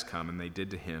Elijah has come, and they did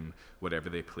to him whatever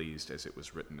they pleased, as it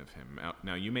was written of him.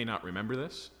 Now you may not remember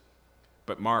this,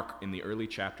 but Mark, in the early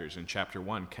chapters, in chapter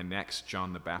 1, connects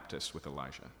John the Baptist with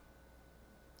Elijah.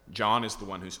 John is the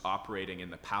one who's operating in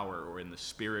the power or in the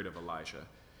spirit of Elijah.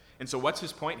 And so what's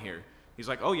his point here? He's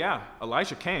like, oh yeah,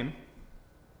 Elijah came,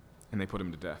 and they put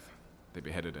him to death. They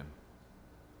beheaded him.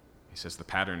 He says the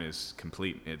pattern is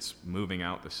complete. It's moving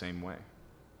out the same way.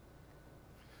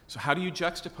 So how do you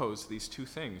juxtapose these two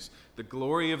things? The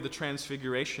glory of the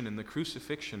transfiguration and the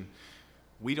crucifixion,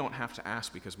 we don't have to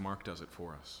ask because Mark does it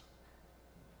for us.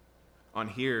 On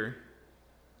here,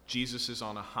 Jesus is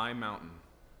on a high mountain.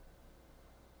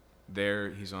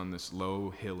 There, he's on this low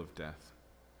hill of death.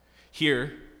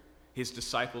 Here, his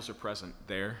disciples are present.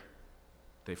 There,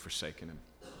 they've forsaken him.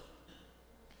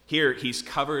 Here, he's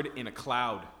covered in a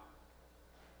cloud.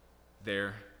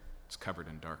 There, it's covered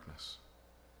in darkness.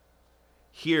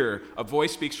 Here, a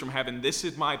voice speaks from heaven, this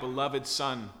is my beloved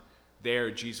Son.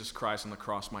 There, Jesus cries on the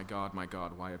cross, my God,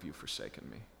 why have you forsaken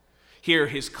me? Here,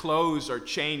 his clothes are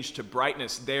changed to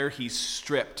brightness. There, he's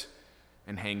stripped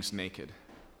and hangs naked.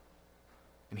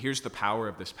 And here's the power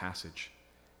of this passage.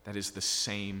 That is the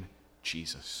same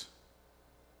Jesus.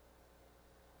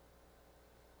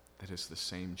 That is the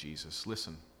same Jesus.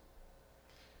 Listen,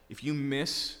 if you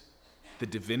miss the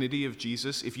divinity of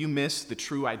Jesus, if you miss the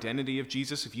true identity of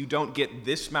Jesus, if you don't get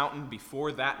this mountain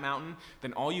before that mountain,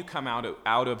 then all you come out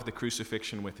of the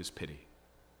crucifixion with is pity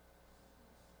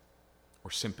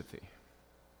or sympathy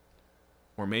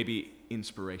or maybe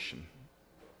inspiration.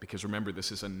 Because remember,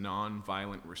 this is a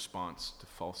non-violent response to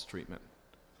false treatment.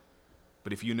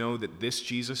 But if you know that this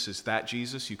Jesus is that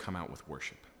Jesus, you come out with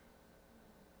worship.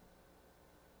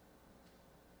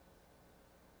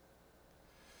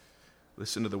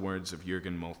 Listen to the words of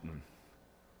Jürgen Moltmann.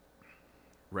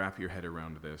 Wrap your head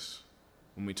around this.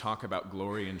 When we talk about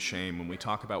glory and shame, when we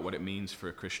talk about what it means for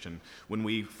a Christian, when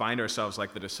we find ourselves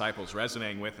like the disciples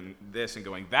resonating with this and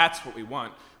going, that's what we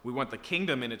want the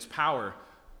kingdom in its power.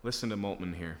 Listen to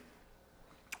Moltmann here.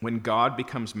 When God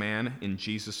becomes man in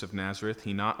Jesus of Nazareth,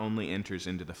 he not only enters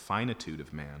into the finitude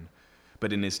of man,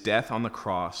 but in his death on the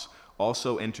cross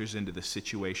also enters into the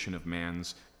situation of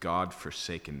man's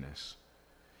God-forsakenness.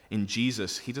 In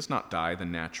Jesus, he does not die the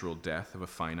natural death of a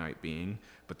finite being,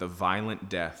 but the violent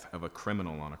death of a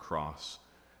criminal on a cross,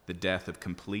 the death of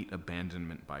complete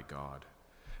abandonment by God.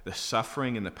 The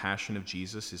suffering and the passion of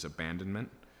Jesus is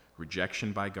abandonment,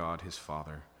 rejection by God, his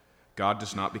Father. God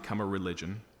does not become a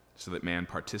religion so that man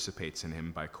participates in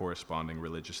him by corresponding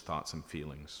religious thoughts and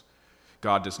feelings.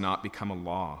 God does not become a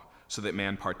law so that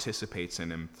man participates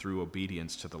in him through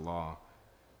obedience to the law.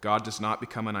 God does not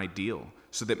become an ideal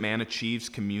so that man achieves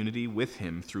community with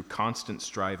him through constant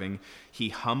striving. He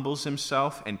humbles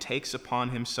himself and takes upon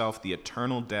himself the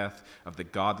eternal death of the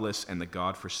godless and the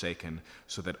God-forsaken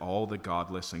so that all the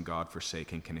godless and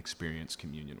God-forsaken can experience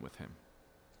communion with him.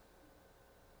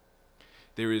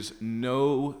 There is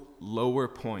no lower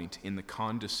point in the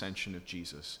condescension of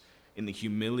Jesus, in the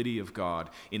humility of God,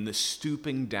 in the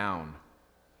stooping down,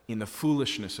 in the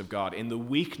foolishness of God, in the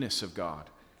weakness of God,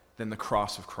 than the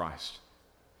cross of Christ.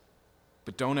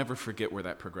 But don't ever forget where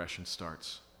that progression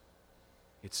starts.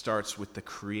 It starts with the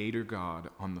Creator God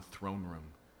on the throne room,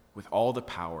 with all the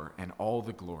power and all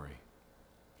the glory.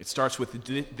 It starts with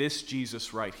this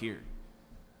Jesus right here.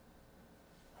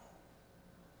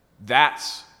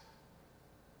 That's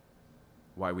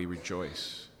why we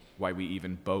rejoice, why we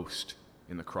even boast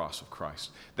in the cross of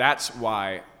Christ. That's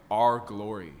why our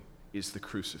glory is the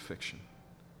crucifixion.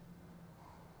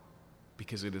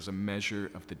 Because it is a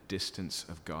measure of the distance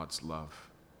of God's love.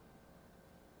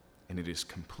 And it is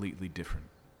completely different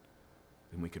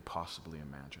than we could possibly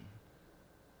imagine.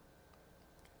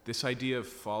 This idea of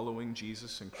following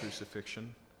Jesus in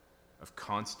crucifixion, of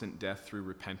constant death through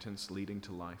repentance leading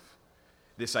to life,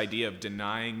 this idea of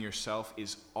denying yourself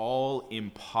is all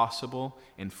impossible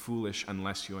and foolish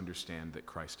unless you understand that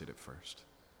Christ did it first.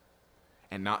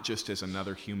 And not just as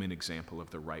another human example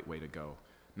of the right way to go,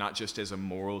 not just as a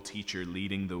moral teacher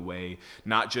leading the way,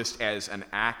 not just as an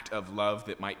act of love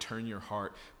that might turn your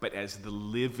heart, but as the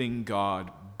living God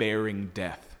bearing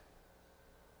death.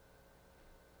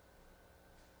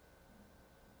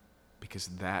 Because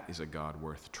that is a God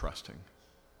worth trusting.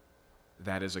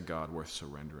 That is a God worth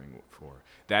surrendering for.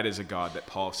 That is a God that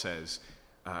Paul says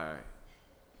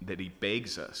that he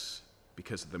begs us,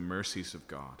 because of the mercies of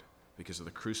God, because of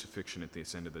the crucifixion at the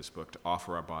end of this book, to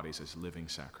offer our bodies as living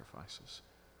sacrifices.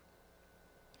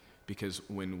 Because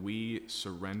when we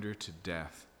surrender to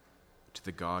death to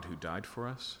the God who died for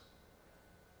us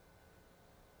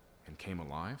and came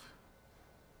alive,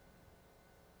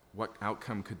 what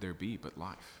outcome could there be but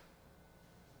life?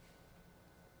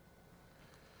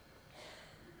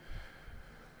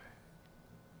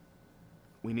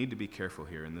 We need to be careful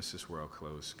here, and this is where I'll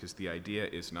close, because the idea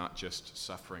is not just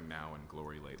suffering now and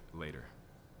glory later.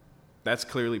 That's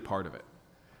clearly part of it.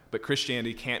 But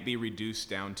Christianity can't be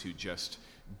reduced down to just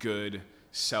good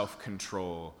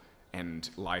self-control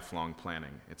and lifelong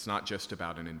planning. It's not just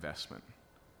about an investment.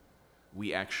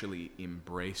 We actually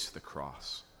embrace the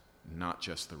cross, not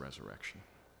just the resurrection.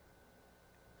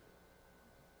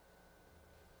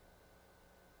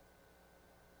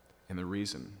 And the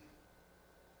reason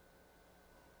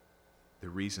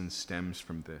stems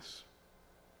from this,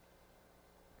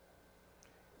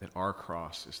 that our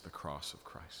cross is the cross of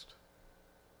Christ.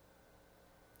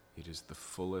 It is the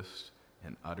fullest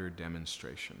and utter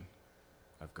demonstration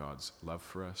of God's love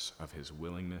for us, of his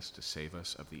willingness to save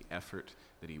us, of the effort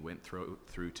that he went through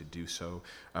to do so,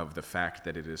 of the fact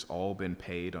that it has all been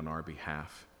paid on our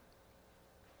behalf.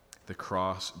 The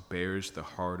cross bears the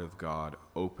heart of God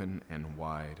open and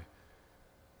wide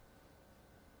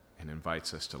and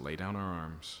invites us to lay down our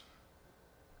arms,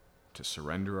 to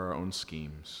surrender our own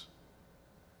schemes,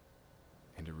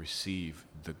 and to receive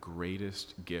the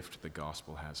greatest gift the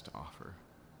gospel has to offer,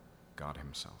 God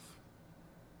himself.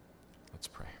 Let's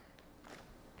pray.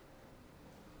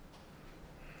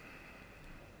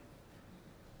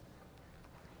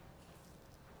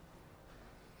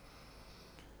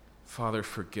 Father,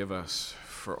 forgive us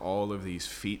for all of these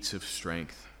feats of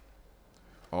strength,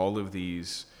 all of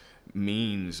these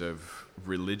means of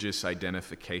religious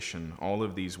identification, all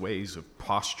of these ways of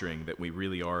posturing that we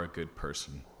really are a good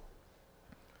person.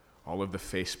 All of the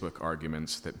Facebook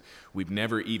arguments that we've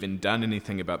never even done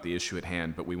anything about the issue at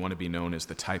hand, but we want to be known as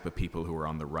the type of people who are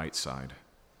on the right side.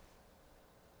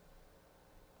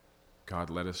 God,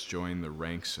 let us join the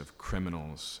ranks of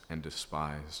criminals and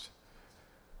despised.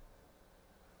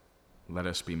 Let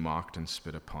us be mocked and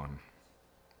spit upon.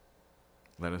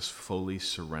 Let us fully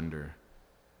surrender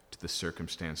to the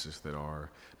circumstances that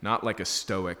are, not like a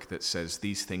Stoic that says,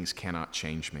 these things cannot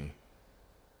change me,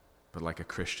 but like a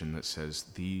Christian that says,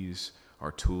 these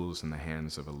are tools in the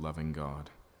hands of a loving God,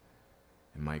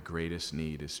 and my greatest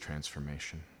need is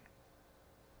transformation.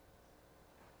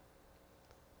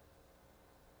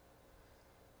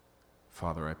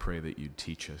 Father, I pray that you'd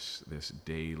teach us this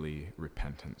daily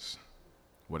repentance,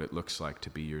 what it looks like to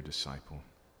be your disciple.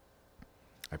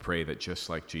 I pray that just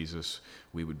like Jesus,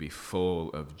 we would be full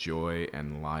of joy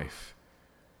and life,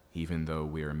 even though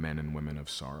we are men and women of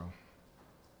sorrow.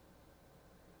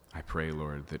 I pray,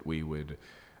 Lord, that we would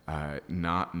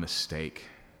not mistake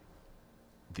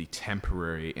the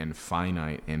temporary and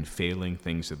finite and failing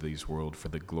things of this world for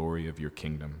the glory of your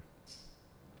kingdom.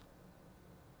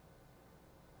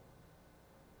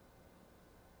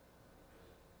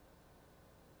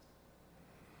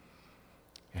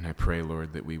 And I pray,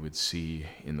 Lord, that we would see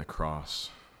in the cross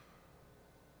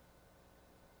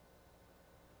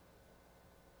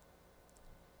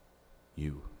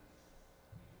you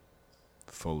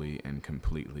fully and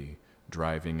completely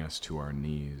driving us to our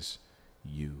knees,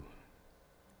 you.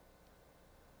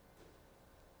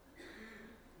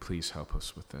 Please please help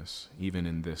us with this. Even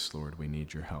in this, Lord, we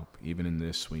need your help. Even in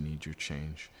this, we need your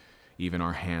change. Even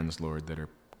our hands, Lord, that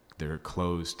are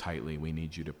closed tightly, we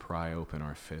need you to pry open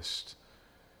our fist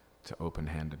to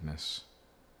open-handedness.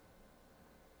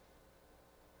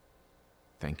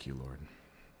 Thank you, Lord.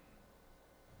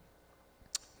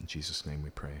 In Jesus' name we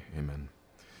pray. Amen.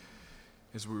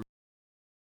 As we